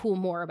lost my cool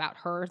more about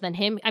her than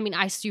him. I mean,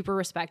 I super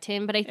respect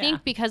him, but I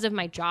think because of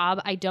my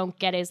job, I don't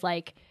get as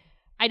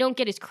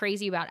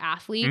crazy about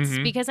athletes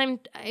because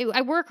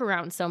I work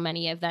around so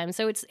many of them.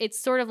 So it's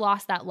sort of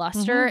lost that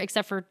luster,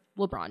 except for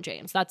LeBron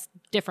James. That's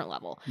different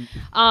level.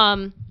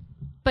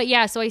 But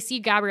yeah, so I see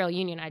Gabrielle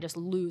Union, I just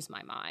lose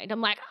my mind.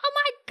 I'm like, oh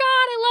my God,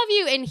 I love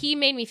you. And he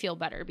made me feel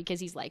better because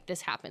he's like,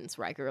 this happens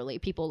regularly.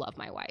 People love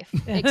my wife.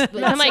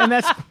 I'm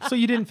like, so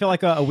you didn't feel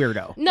like a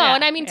weirdo. No,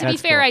 and I mean, to be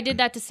fair, cool. I did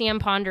that to Sam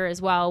Ponder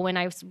as well. When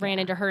I ran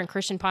into her and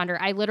Christian Ponder,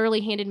 I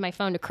literally handed my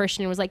phone to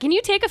Christian and was like, can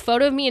you take a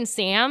photo of me and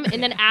Sam?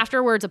 And then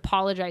afterwards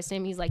apologized to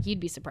him. He's like, you'd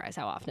be surprised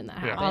how often that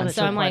happens.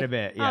 So I'm like, quite a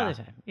bit. all the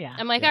time. Yeah.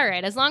 I'm like, all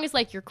right, as long as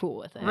like you're cool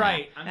with it.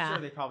 Right. I'm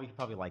sure he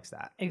probably likes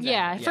that. Exactly.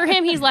 Yeah. For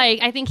him, he's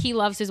like, I think he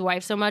loves his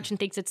wife so much and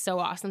thinks it's so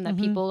awesome that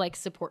people like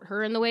support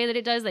her in the way that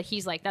it does that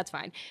he's like, that's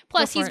fine.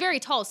 Plus, he's very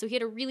tall, so he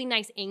had a really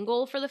nice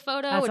angle for the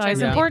photo, That's which always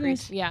I really important.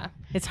 appreciate. Yeah.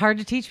 It's hard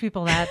to teach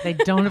people that. They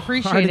don't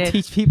appreciate Hard to it.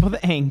 teach people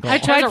the angle. I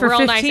tried a for real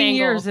 15 nice angle.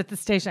 years at the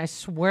station. I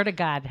swear to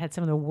God, had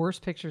some of the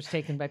worst pictures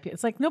taken by people.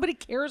 It's like nobody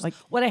cares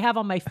what I have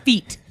on my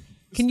feet.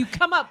 Can you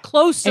come up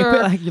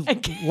closer?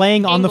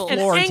 Laying on the Angles.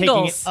 floor and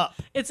taking it up.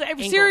 It's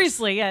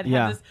seriously,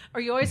 Yeah. Or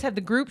you always have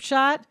the group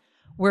shot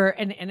where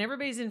and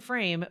everybody's in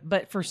frame,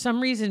 but for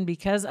some reason,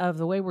 because of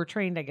the way we're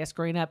trained, I guess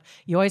growing up,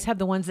 you always have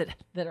the ones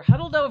that are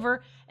huddled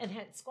over and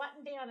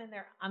squatting down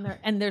on their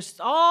and there's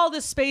all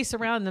this space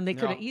around them. They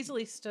could have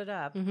easily stood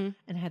up and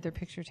had their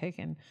picture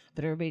taken,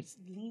 but everybody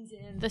leans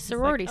in. The It's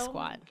sorority like, oh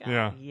squat. my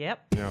God. Yeah.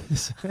 Yep. Yeah.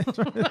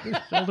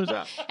 Shoulders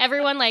up.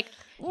 Everyone like,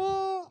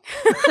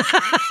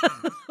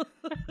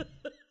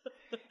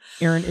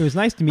 Aaron, it was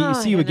nice to Oh,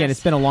 see you again. goodness.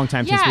 It's been a long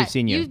time since Yeah, we've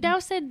seen you. You've now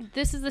said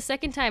this is the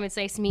second time it's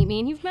nice to meet me,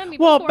 and you've met me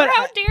Well, before. but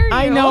How dare you?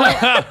 I know,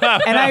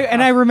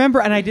 and I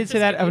remember, and I did say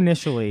that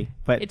initially,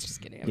 but It's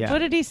just kidding. yeah. What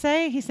did he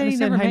say? He said I he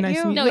said, never "Hi, met nice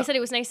you. to meet No, he said it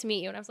was nice to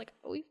meet you, and I was like,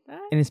 oh, we've met.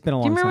 and it's been a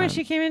long Do you remember time. when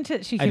she came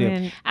into? She I came do.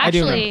 in. I do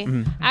Actually,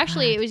 remember.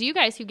 actually, it was you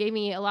guys who gave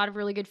me a lot of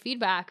really good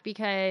feedback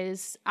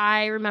because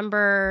I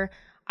remember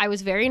I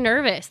was very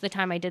nervous the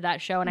time I did that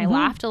show and I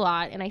laughed a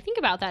lot. And I think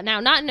about that now,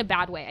 not in a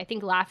bad way. I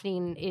think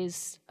laughing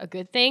is a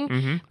good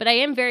thing, but I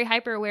am very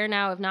hyper aware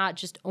now of not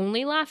just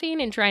only laughing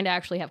and trying to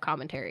actually have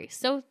commentary.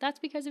 So that's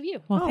because of you.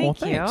 Well, Oh, well,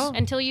 thank you. thanks.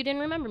 Until you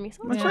didn't remember me.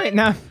 So That's right.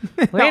 Now,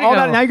 Way to all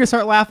that, go. now you're gonna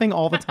start laughing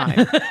all the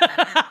time.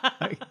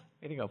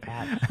 Way to go,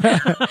 Pat.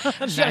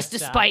 just to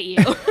spite you.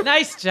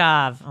 Nice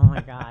job. Oh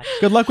my gosh.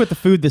 Good luck with the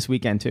food this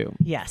weekend too.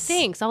 Yes.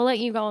 Thanks. I'll let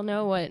you all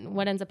know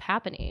what ends up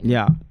happening.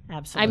 Yeah.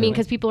 Absolutely. I mean,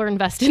 because people are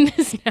invested in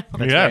this now.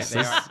 Yes,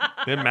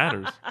 it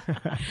matters.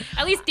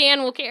 At least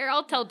Dan will care.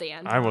 I'll tell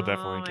Dan. I will Oh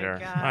definitely my care.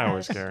 gosh. I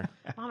always care.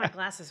 oh, my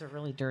glasses are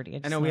really dirty. I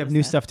just know we have noticed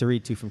new that. stuff to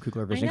read too from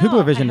Kugler Vision. know,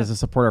 Kugler Vision I is a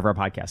supporter of our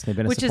podcast. They've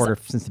been a Which is- supporter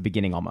since the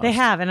beginning almost. They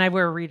have, and I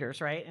wear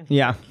readers, right? And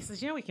Yeah. he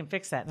says, we can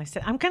fix that. And I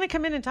said, I'm going to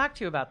come in and talk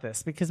to you about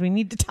this because we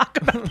need to talk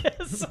about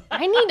this.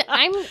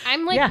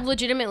 I'm like Yeah.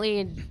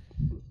 legitimately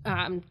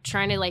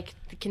trying to like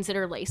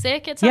consider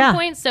LASIK at some Yeah.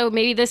 point. So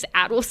maybe this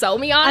ad will sell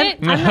me on it.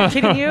 I'm not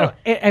kidding you.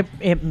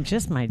 It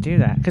just might do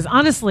that. Because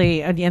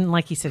honestly, again,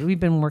 like you said, we've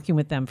been working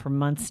with them for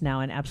months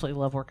now and absolutely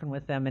love working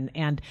with them.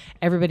 And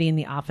everybody in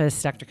the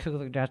office, Dr.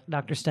 Kugler,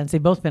 Dr. Stentz,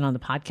 they've both been on the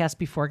podcast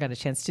before, got a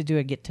chance to do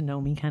a get to know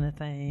me kind of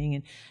thing.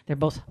 And they're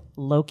both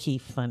low key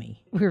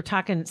funny. We were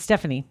talking,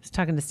 Stephanie was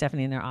talking to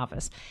Stephanie in their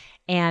office.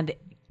 And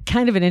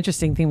kind of an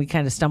interesting thing we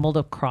kind of stumbled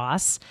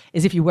across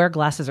is if you wear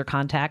glasses or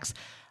contacts,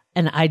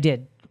 and I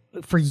did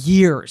for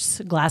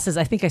years, glasses.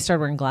 I think I started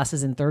wearing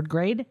glasses in 3rd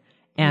grade.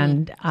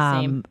 And,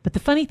 same. but the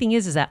funny thing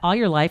is that all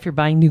your life you're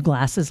buying new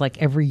glasses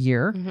like every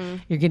year.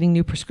 You're getting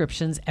new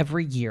prescriptions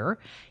every year.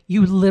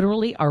 You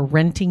literally are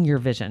renting your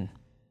vision.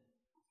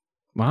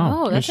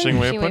 Wow. Oh, that's an Interesting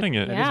way of putting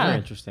it. It is Yeah. Very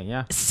interesting.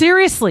 Yeah.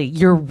 Seriously,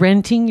 you're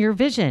renting your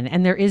vision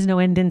and there is no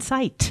end in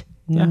sight.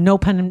 No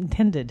pun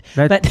intended.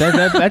 That's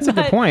a good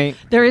but point.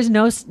 There is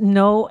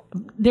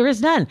there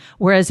is none.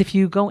 Whereas if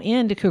you go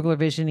into Kugler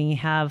Vision and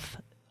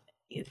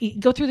you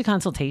go through the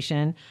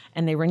consultation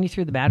and they run you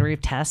through the battery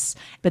of tests,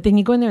 but then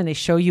you go in there and they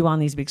show you on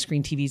these big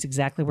screen TVs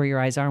exactly where your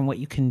eyes are and what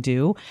you can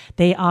do.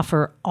 They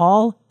offer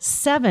all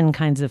 7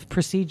 kinds of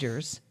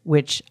procedures,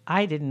 which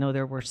I didn't know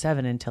there were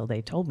 7 until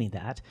they told me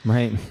that.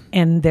 Right.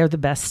 And they're the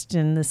best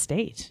in the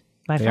state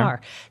by They far.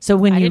 are. So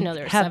when I you didn't know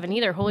there were 7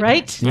 either. Holy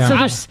right? crap.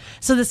 Yeah.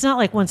 So it's not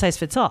like one size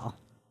fits all.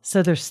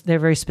 So they're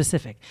very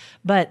specific.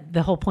 But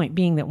the whole point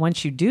being that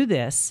once you do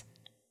this,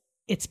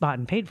 it's bought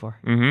and paid for.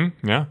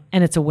 Mm-hmm. Yeah.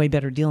 And it's a way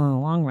better deal in the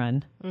long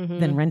run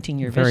than renting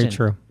your Very vision.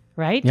 true.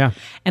 Right? Yeah.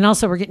 And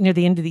also we're getting near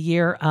the end of the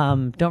year.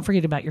 Don't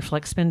forget about your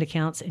flex spend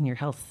accounts and your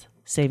health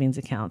savings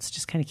accounts.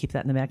 Just kind of keep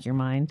that in the back of your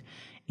mind.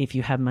 If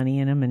you have money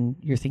in them and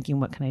you're thinking,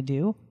 what can I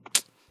do?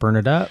 Burn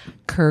it up.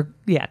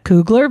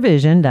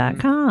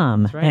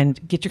 Kuglervision.com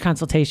and get your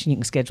consultation. You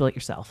can schedule it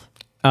yourself.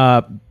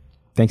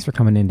 Thanks for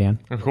coming in, Dan.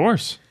 Of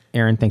course.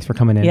 Aaron, thanks for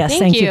coming in. Yes,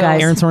 Thank thank you you.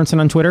 guys. Aaron Sorensen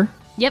on Twitter,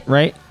 Yep.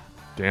 right?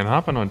 Dan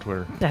Hoppin on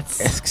Twitter.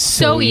 That's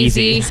So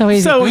easy. so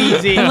easy. So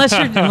easy.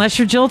 unless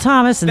you're Jill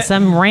Thomas and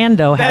some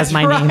rando has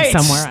my name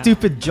somewhere.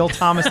 Stupid Jill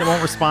Thomas that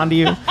won't respond to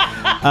you.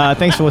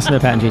 Thanks for listening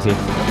to Pat and JT.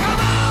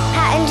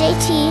 Pat and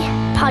JT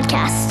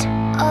Podcast,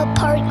 a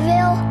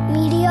Parkville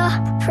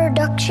Media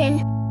Production.